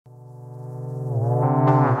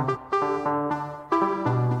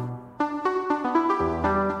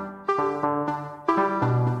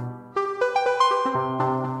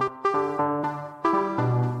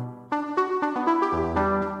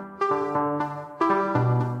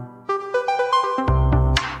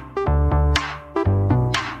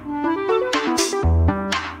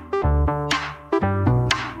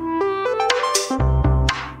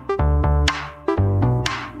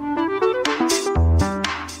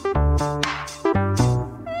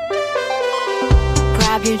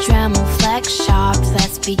your Dremel flex sharp,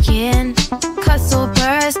 let's begin. Kutzall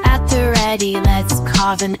burrs at the ready, let's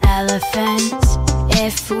carve an elephant.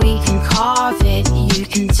 If we can carve it, you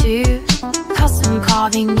can too. Custom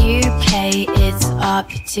Carving UK, it's up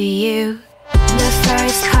to you. The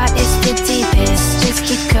first cut is the deepest, just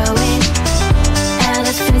keep going.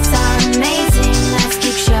 Elephants are amazing, let's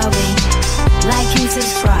keep showing. Like and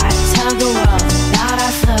subscribe, tell the world about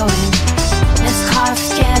our flowing. Let's carve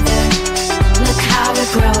together, look how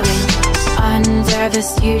we're growing. Under the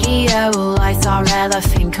studio lights, our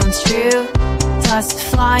elephant comes true. Dust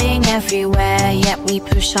flying everywhere, yet we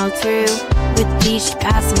push on through. With each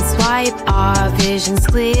pass and swipe, our vision's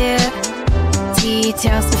clear.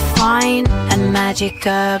 Details define and magic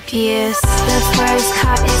appears. The first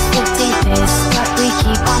cut is the deepest, but we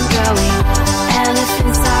keep on going.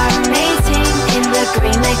 Elephants are amazing, in the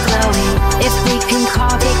green they're glowing. If we can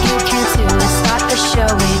carve it, you can too, let's start the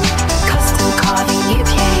showing. Custom Carving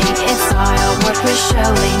UK, it's our work we're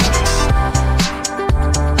showing.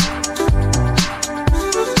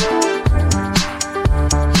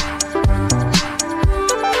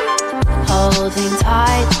 Holding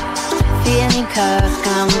tight, feeling curves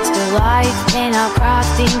come to life in our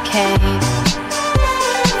crafting cave.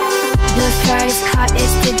 The first cut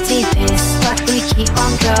is the deepest, but we keep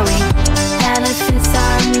on going. Elephants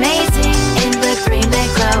are amazing, in the green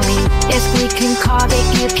they're glowing. If we can carve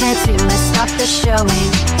it, you can too, let's start the showing.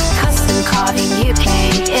 Custom Carving UK,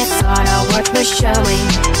 it's our work we're showing.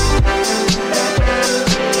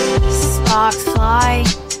 Sparks fly,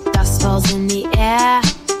 dust falls in the air.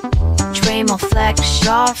 Dremel flex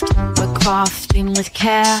shaft, we're crafting with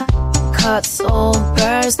care. Kutzall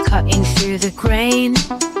burrs cutting through the grain.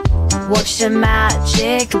 Watch the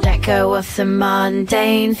magic, let go of the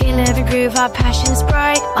mundane. Feel every groove, our passion's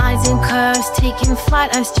bright. Lines and curves taking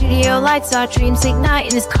flight. Our studio lights, our dreams ignite.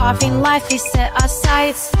 In this carving life we set our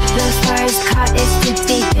sights. The first cut is the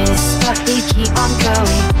deepest, but we keep on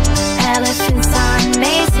going. Elephants are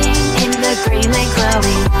amazing, in the green they're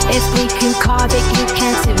glowing. If we can carve it, you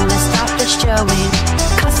can too, let's start the showing.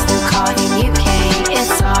 Custom Carving UK,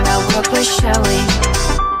 it's our work we're showing.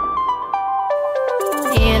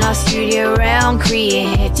 In our studio realm,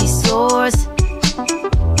 creativity soars.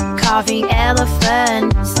 Carving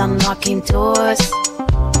elephants, unlocking doors.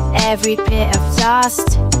 Every bit of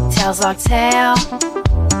dust tells our tale.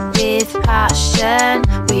 With passion,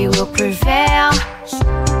 we will prevail.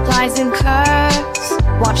 Lines and curves,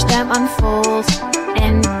 watch them unfold.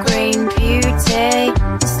 Endgrain beauty,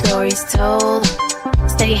 stories told.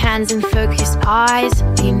 Steady hands and focused eyes,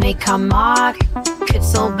 we make our mark.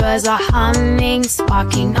 Kutzall burrs are humming,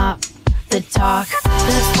 sparking up the dark.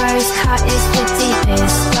 The first cut is the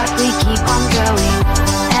deepest, but we keep on going.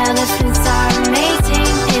 Elephants are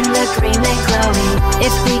amazing, in the green they're glowing.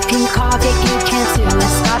 If we can carve it, you can too,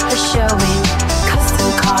 let's start the showing. Custom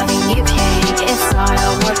Carving UK, it's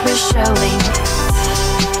our work we're showing.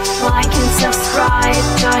 Like and subscribe,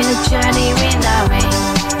 join the journey we're knowing.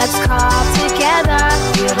 Let's carve together,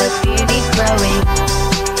 feel the beauty growing.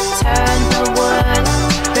 Turn the wood,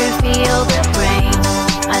 reveal the brain.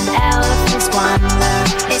 An elephant's wonder,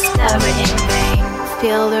 it's never in vain.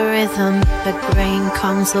 Feel the rhythm, the grain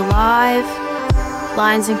comes alive.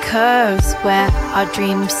 Lines and curves where our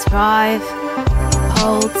dreams thrive.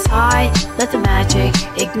 Hold tight, let the magic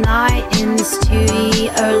ignite. In the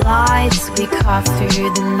studio lights, we carve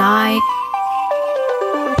through the night.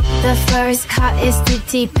 The first cut is the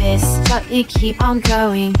deepest, but we keep on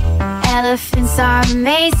going. Elephants are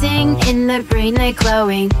amazing, in the green they're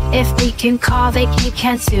glowing. If we can carve it, you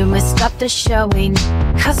can too, we'll stop the showing.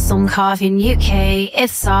 Custom Carving UK,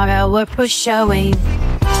 it's our work we're showing.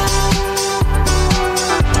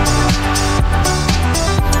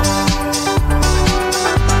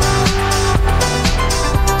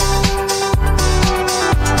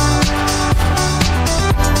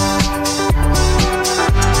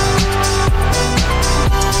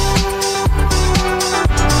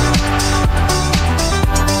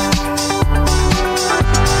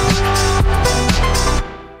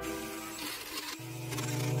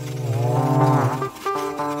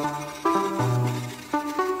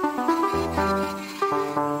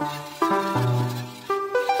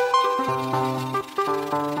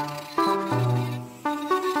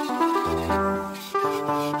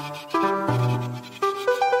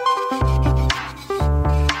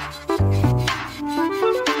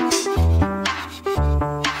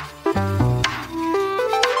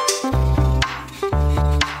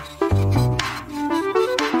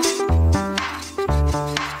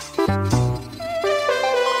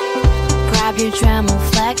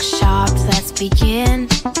 begin.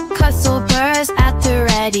 Kutzall Burrs at the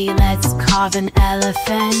ready, let's carve an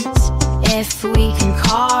elephant. If we can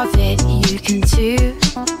carve it, you can too.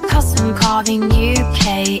 Custom Carving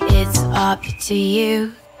UK, it's up to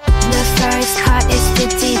you. The first cut is the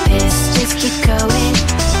deepest, just keep going.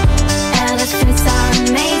 Elephants are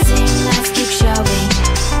amazing, let's keep showing.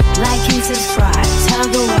 Like and subscribe, tell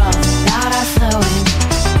the world about our flowing.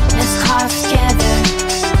 Let's carve together,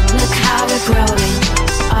 look how we're growing.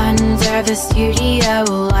 Under the studio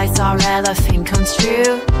lights, our elephant comes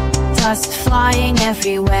true. Dust flying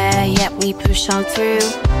everywhere, yet we push on through.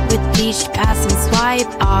 With each pass and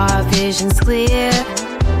swipe, our vision's clear.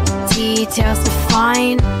 Details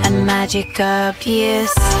define and magic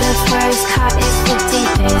appears. The first cut is the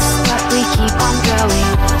deepest, but we keep on going.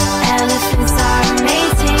 Elephants are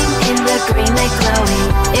amazing, in the green they're glowing.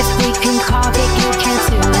 If we can carve it, you can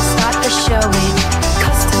too, let's start the showing.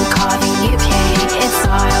 Custom Carving UK, it's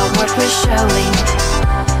our work we're showing.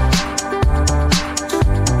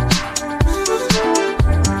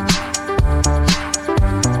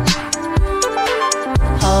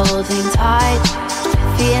 Holding tight,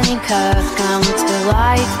 feeling curves come to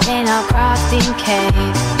life in our crafting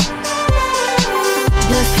cave.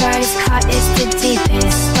 The first cut is the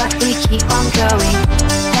deepest, but we keep on going.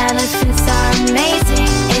 Elephants are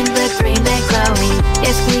amazing, in the green they're glowing.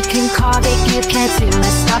 If we can carve it, you can too,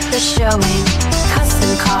 let's stop the showing.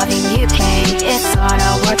 Custom Carving UK, it's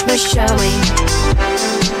our work we're showing.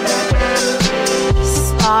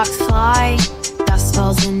 Sparks fly, dust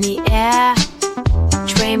falls in the air.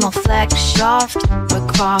 Dremel flex shaft, we're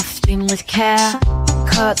crafting with care.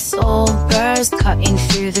 Kutzall Burrs cutting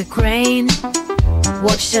through the grain.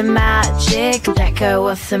 Watch the magic, let go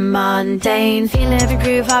of the mundane. Feel every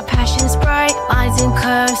groove, our passion's bright. Lines and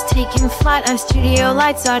curves taking flight. Our studio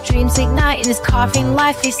lights, our dreams ignite. In this carving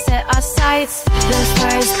life, we set our sights. The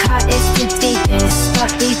first cut is the deepest,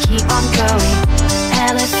 but we keep on going.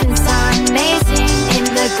 Elephants are amazing, in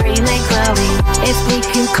the green they're glowing. If we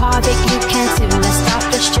can carve it, you can too, let's start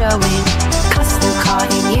the showing. Custom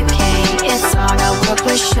Carving UK, it's our work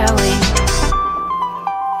we're showing.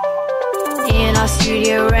 In our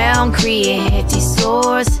studio realm, creative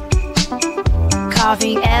source.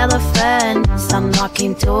 Carving elephants,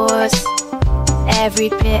 unlocking doors. Every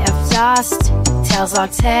bit of dust tells our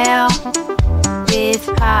tale. With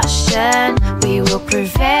passion, we will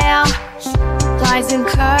prevail. Lines and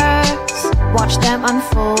curves, watch them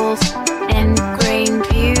unfold. Endgrain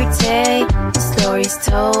beauty, the story's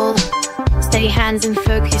told. Steady hands and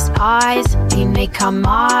focused eyes, we make our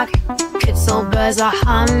mark. Kutzall Burrs are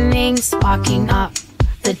humming, sparking up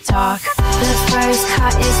the dark. The first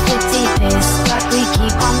cut is the deepest, but we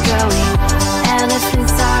keep on going.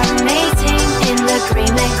 Elephants are amazing, in the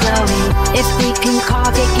green they're glowing. If we can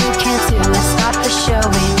carve it, you can too, let's start the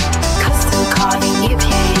showing. Custom Carving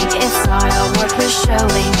UK, it's our work we're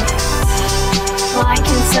showing. Like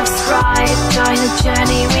and subscribe, join the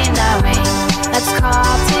journey we're knowing. Let's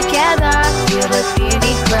carve together, feel the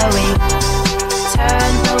beauty growing.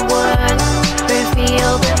 Turn the wood,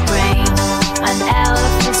 reveal the brain. An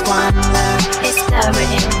elephant's wonder, it's never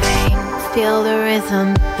in vain. Feel the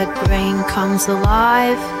rhythm, the grain comes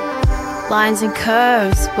alive. Lines and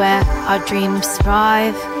curves where our dreams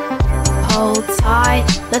thrive. Hold tight,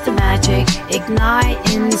 let the magic ignite.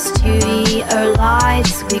 In the studio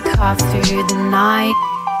lights, we carve through the night.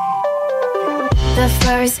 The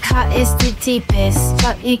first cut is the deepest,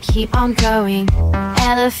 but we keep on going.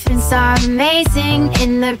 Elephants are amazing,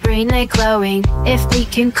 in the green they're glowing. If we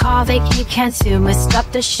can carve it, you can too, we'll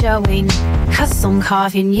stop the showing. Custom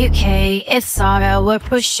Carving UK, it's our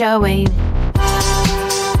work we're showing.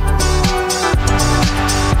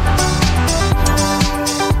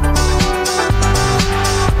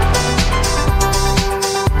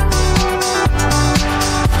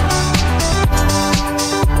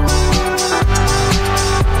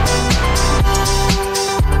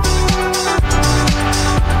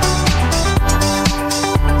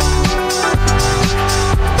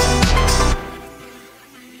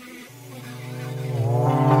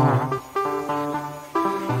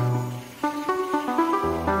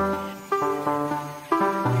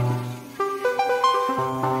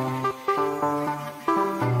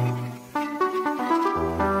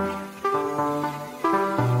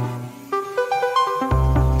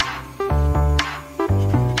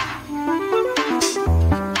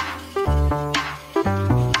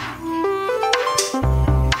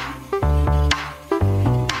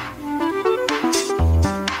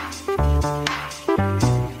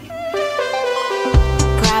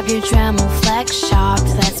 Grab your Dremel flex sharp,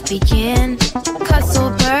 let's begin.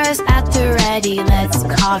 Kutzall Burrs at the ready, let's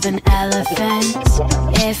carve an elephant.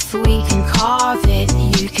 If we can carve it,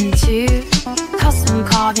 you can too. Custom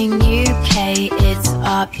Carving UK, it's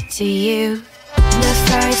up to you. The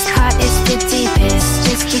first cut is the deepest,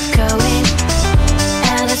 just keep going.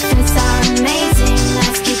 Elephants are amazing,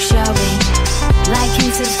 let's keep showing. Like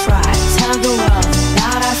into the fry, tell the world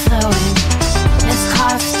about our flowing. Let's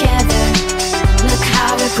carve together, look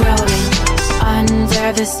how we're growing.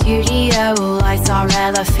 Under the studio lights, our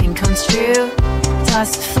elephant comes true.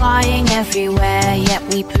 Dust flying everywhere, yet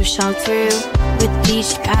we push on through. With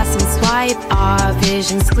each passing swipe, our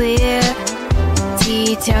vision's clear.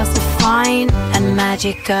 Details define and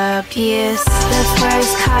magic appears. The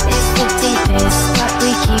first cut is the deepest, but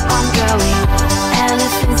we keep on going.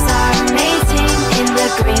 Elephants are amazing, in the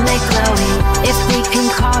green they're glowing. If we can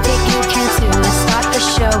carve it, you can too. Let's start the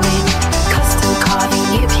showing. Custom Carving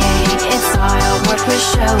UK, it's our work we're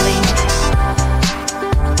showing.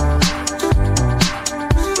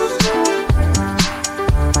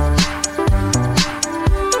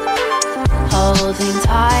 Holding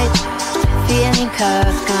tight, feeling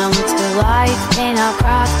curves come to life in our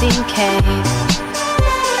crafting cave.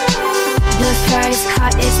 The first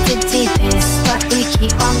cut is the deepest, but we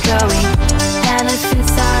keep on going.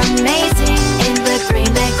 Elephants are amazing, in the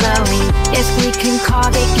green they're glowing. If we can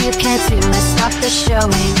carve it, you can too. Let's start the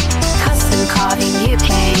showing. Custom Carving UK,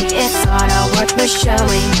 it's all our work we're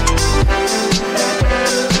showing.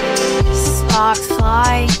 Sparks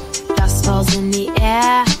fly, dust falls in the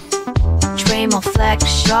air. Dremel flex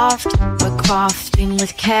shaft, we're crafting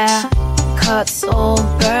with care. Kutzall,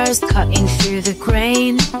 Burrs cutting through the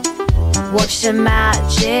grain. Watch the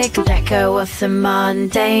magic, let go of the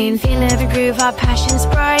mundane. Feel every groove, our passion's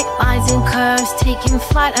bright. Lines and curves taking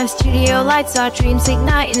flight. Our studio lights, our dreams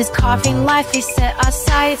ignite. In this carving life, we set our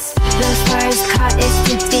sights. The first cut is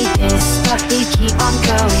the deepest, but we keep on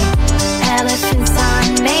going. Elephants are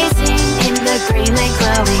amazing, in the green they're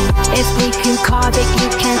glowing. If we can carve it, you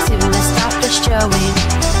can too. Let's start the showing.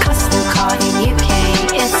 Custom Carving UK,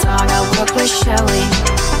 it's all our work we're showing.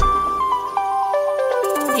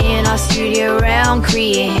 In our studio realm,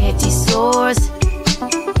 creative source.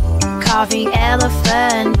 Carving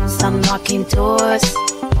elephants, unlocking doors.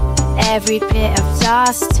 Every bit of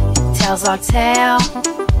dust tells our tale.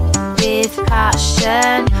 With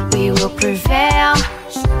passion, we will prevail.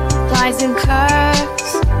 Lines and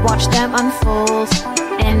curves, watch them unfold.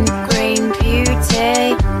 Endgrain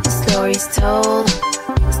beauty, the story's told.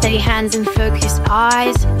 Steady hands and focused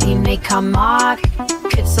eyes, we make our mark.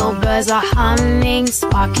 Kutzall Burrs are humming,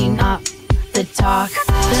 sparking up the dark.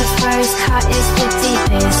 The first cut is the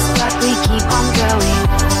deepest, but we keep on going.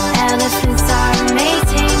 Elephants are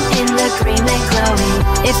amazing, in the green they're glowing.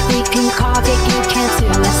 If we can carve it, you can too.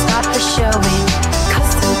 Let's start the showing.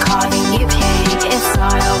 Custom Carving UK, it's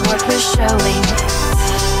all our work we're showing.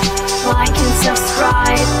 Like and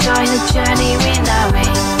subscribe, join the journey we're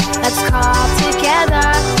knowing. Let's carve together,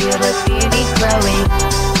 feel the beauty growing.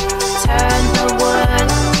 Turn the wood,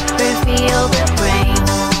 reveal the brain.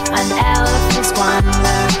 An elephant's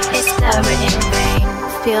wonder, it's never in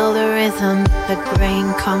vain. Feel the rhythm, the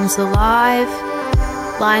grain comes alive.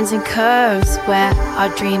 Lines and curves where our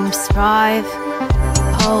dreams thrive.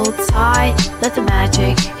 Hold tight, let the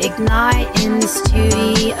magic ignite. In the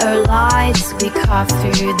studio lights, we carve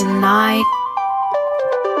through the night.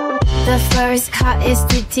 The first cut is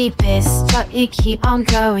the deepest, but you keep on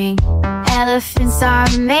going. Elephants are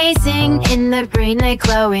amazing, in the green they're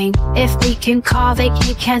glowing. If we can carve it,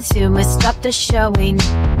 you can too. We'll stop the showing.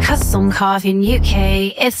 Custom Carving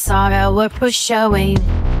UK, it's all our work we're showing.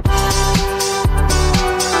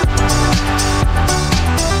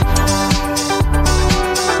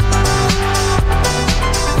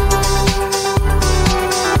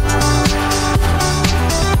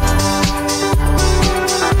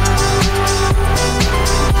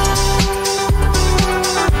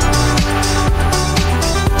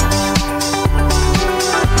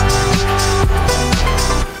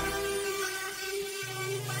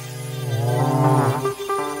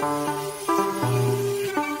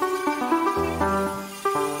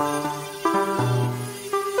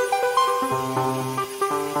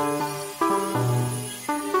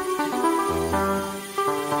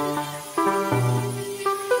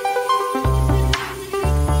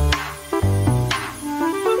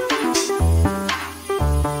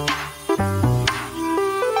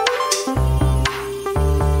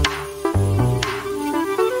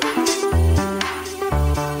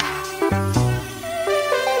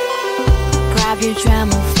 Your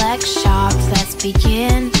Dremel flex sharp, let's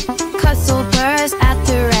begin. Kutzall Burrs at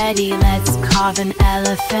the ready, let's carve an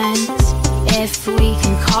elephant. If we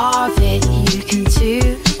can carve it, you can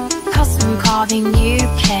too. Custom Carving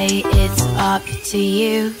UK, it's up to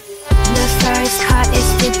you. The first cut is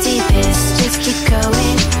the deepest, just keep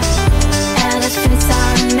going. Elephants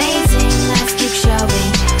are amazing, let's keep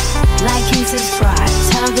showing. Like and subscribe,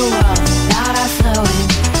 tell the world about our flowing.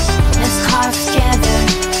 Let's carve together,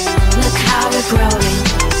 look how we're growing.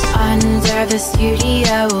 Under the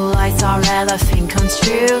studio lights, our elephant comes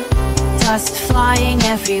true. Dust flying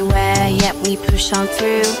everywhere, yet we push on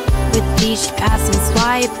through. With each passing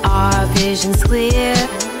swipe, our vision's clear.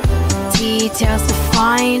 Details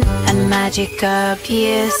defined and magic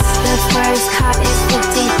appears. The first cut is the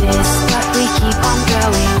deepest, but we keep on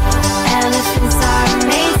going. Elephants are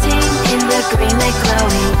amazing, in the green they're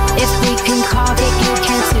glowing. If we can carve it, you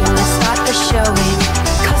can too, let's start the showing.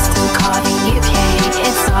 Custom Carving UK,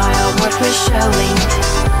 it's our work we're showing.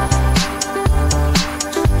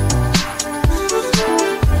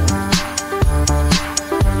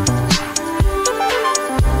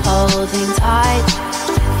 Holding tight,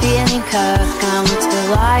 feeling curves come to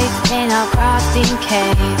life in our crafting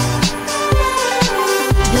cave.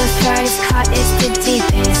 The first cut is the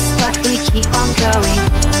deepest, but we keep on going.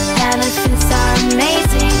 Elephants are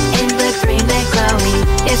amazing, in the green they're glowing.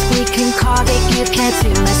 If we can carve it, you can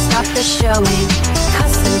too, let's stop the showing.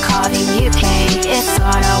 Custom Carving UK, it's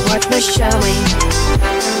our work we're showing.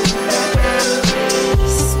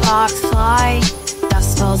 Sparks fly,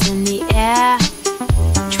 dust falls in the air.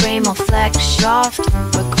 Dremel flex shaft,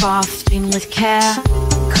 we're crafting with care.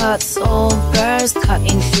 Kutzall Burrs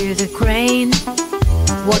cutting through the grain.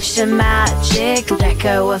 Watch the magic, let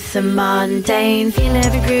go of the mundane. Feel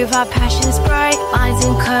every groove, our passion's bright. Lines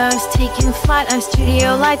and curves taking flight. I'm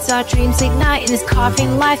studio lights, our dreams ignite. In this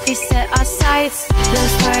carving life we set our sights. The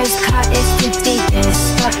first cut is the deepest,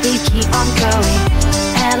 but we keep on going.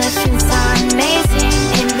 Elephants are amazing,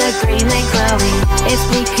 in the green they're glowing. If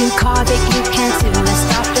we can carve it, you can too, let's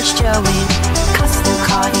stop the showing. Custom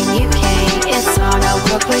Carving UK, it's on our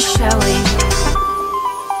work we're showing.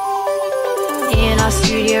 In our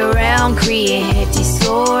studio realm, creativity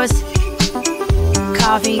soars.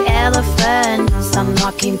 Carving elephants,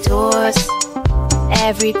 unlocking doors.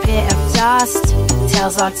 Every bit of dust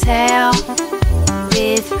tells our tale.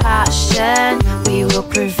 With passion, we will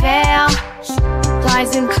prevail.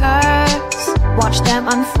 Lines and curves, watch them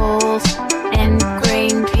unfold.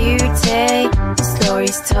 Endgrain beauty,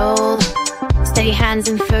 stories told. Steady hands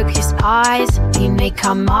and focused eyes, we make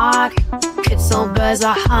our mark. Kutzall Burrs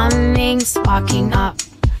are humming, sparking up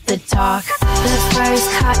the dark. The first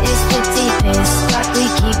cut is the deepest, but we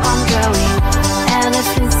keep on going.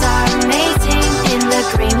 Elephants are amazing, in the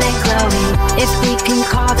green they're glowing. If we can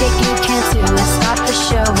carve it, you can too, let's start the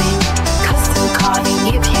showing. Custom Carving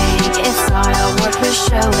UK, it's our work we're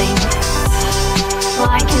showing.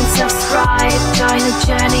 Like and subscribe, join the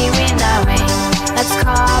journey we're knowing. Let's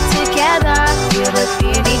carve together, feel the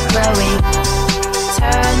beauty glowing.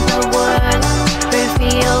 Turn the wood,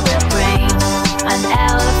 reveal the brain. An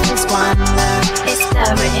elephant's wonder, it's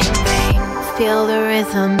never in vain. Feel the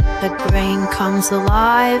rhythm, the grain comes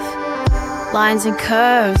alive. Lines and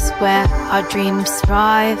curves where our dreams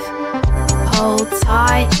thrive. Hold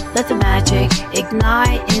tight, let the magic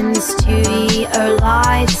ignite. In the studio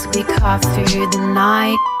lights, we carve through the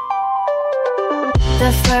night.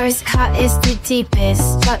 The first cut is the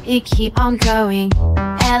deepest, but we keep on going.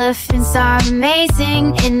 Elephants are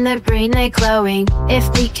amazing, in the green they're glowing.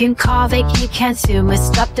 If we can carve it, you can too, we'll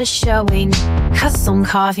stop the showing. Custom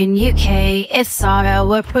Carving UK, it's our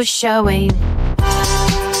work we're showing.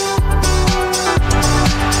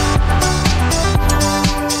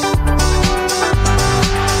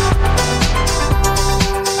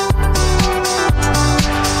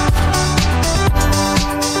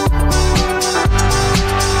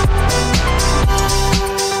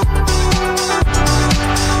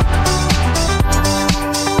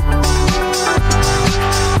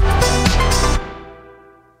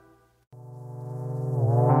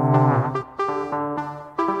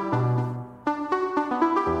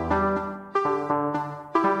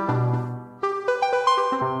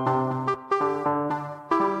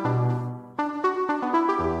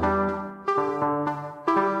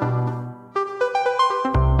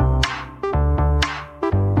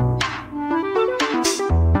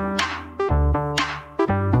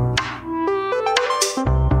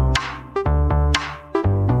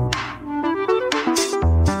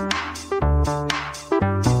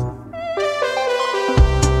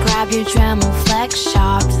 Your Dremel flex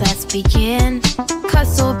sharp, let's begin.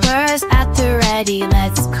 Kutzall Burrs at the ready,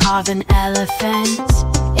 let's carve an elephant.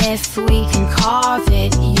 If we can carve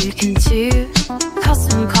it, you can too.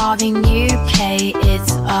 Custom Carving UK,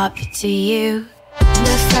 it's up to you.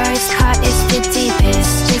 The first cut is the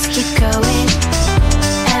deepest, just keep going.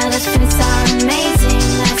 Elephants are amazing,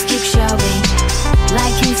 let's keep showing.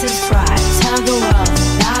 Like and subscribe, tell the world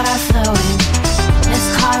about our flowing. Let's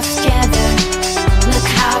carve together, look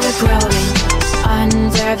how we're growing.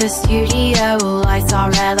 Under the studio lights,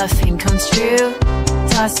 our elephant comes true.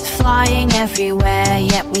 Dust flying everywhere,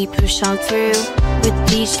 yet we push on through. With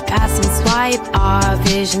each passing swipe, our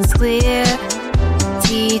vision's clear.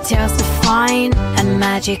 Details define, and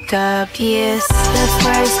magic appears. The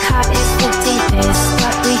first cut is the deepest,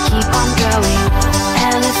 but we keep on going.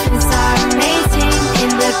 Elephants are amazing,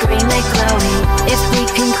 in the green they glowing. If we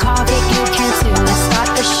can carve it, you can too, let's start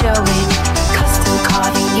the showing. Custom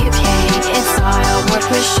Carving UK, it's our work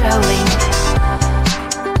we're showing.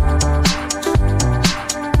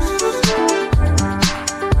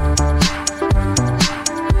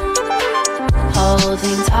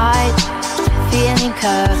 Holding tight, feeling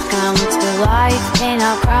curves come to life in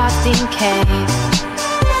our crafting cave.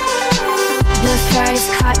 The first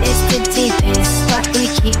cut is the deepest, but we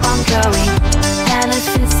keep on going.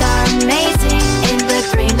 Elephants are amazing, in the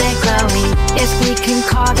green they're glowing. If we can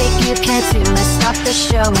carve it, you can too, let's start the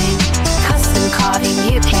showing. Custom Carving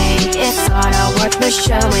UK, it's our work we're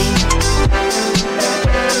showing.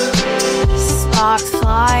 Sparks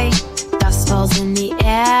fly, dust falls in the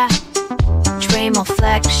air. Dremel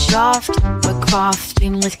flex shaft, we're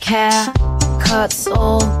crafting with care.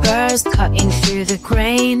 Kutzall Burrs cutting through the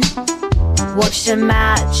grain. Watch the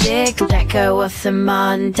magic, let go of the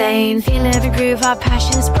mundane. Feel every groove, our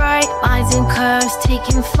passion's bright. Lines and curves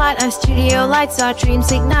taking flight. Our studio lights, our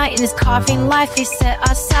dreams ignite. In this carving life, we set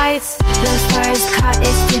our sights. The first cut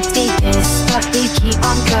is the deepest, but we keep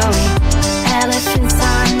on going. Elephants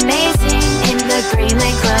are amazing, in the green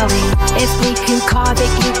they glowing. If we can carve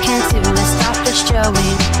it, you can too, let's start the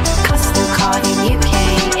showing. Custom Carving UK,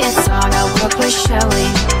 it's our work we're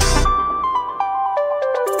showing.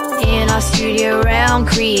 In our studio realm,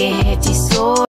 creative soar.